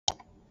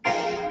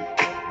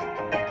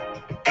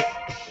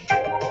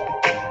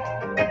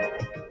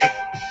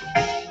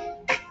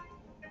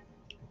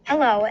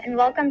and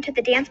welcome to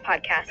the Dance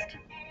Podcast.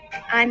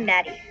 I'm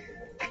Maddie.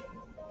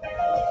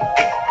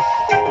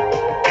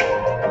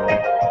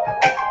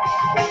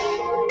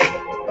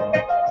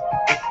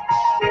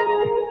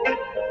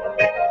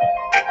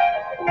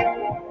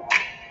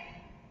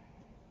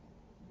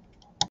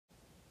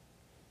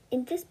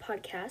 In this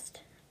podcast,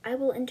 I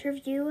will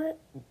interview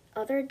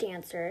other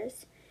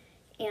dancers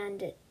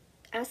and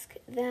ask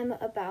them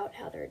about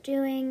how they're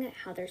doing,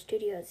 how their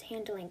studio is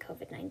handling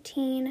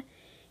COVID-19,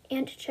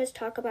 and just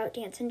talk about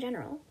dance in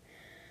general.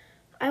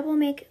 I will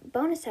make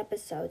bonus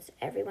episodes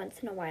every once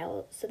in a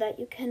while so that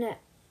you can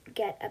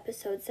get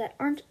episodes that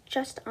aren't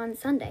just on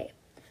Sunday,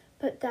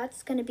 but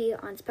that's going to be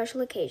on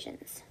special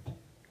occasions.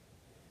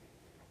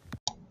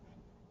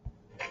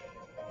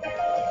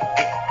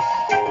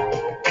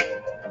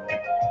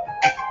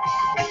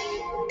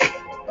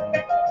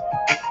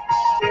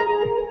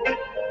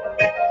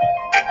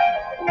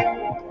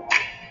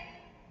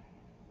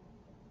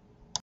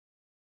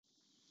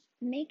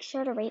 Make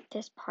sure to rate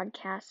this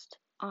podcast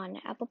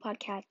on Apple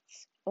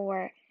Podcasts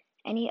or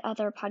any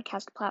other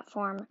podcast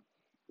platform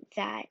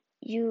that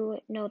you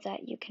know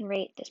that you can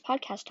rate this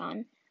podcast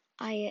on.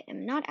 I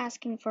am not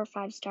asking for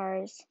 5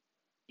 stars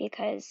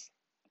because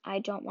I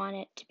don't want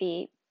it to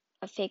be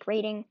a fake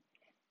rating,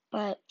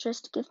 but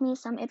just give me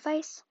some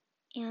advice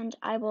and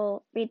I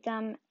will read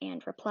them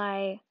and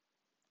reply